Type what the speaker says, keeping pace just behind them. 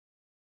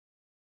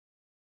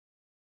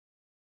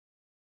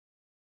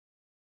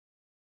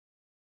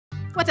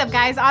What's up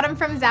guys, Autumn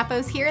from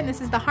Zappos here, and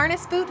this is the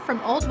harness boot from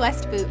Old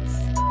West Boots.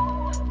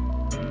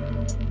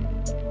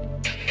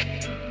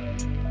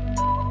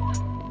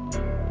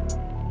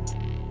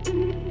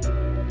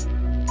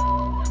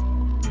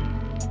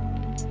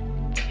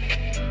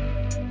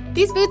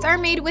 These boots are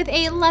made with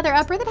a leather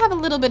upper that have a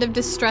little bit of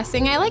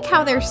distressing. I like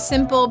how they're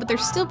simple, but they're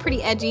still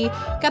pretty edgy.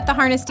 Got the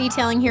harness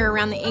detailing here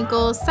around the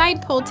ankles,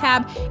 side pull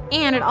tab,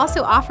 and it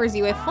also offers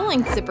you a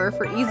full-length zipper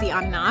for easy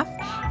on and off.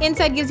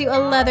 Inside gives you a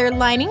leather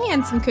lining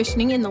and some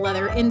cushioning in the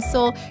leather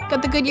insole.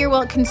 Got the Goodyear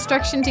welt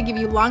construction to give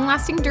you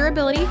long-lasting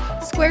durability.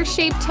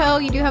 Square-shaped toe,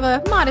 you do have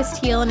a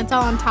modest heel, and it's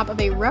all on top of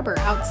a rubber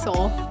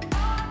outsole.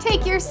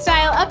 Take your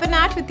style up a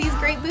notch with these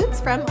great boots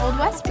from Old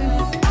West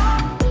Boots.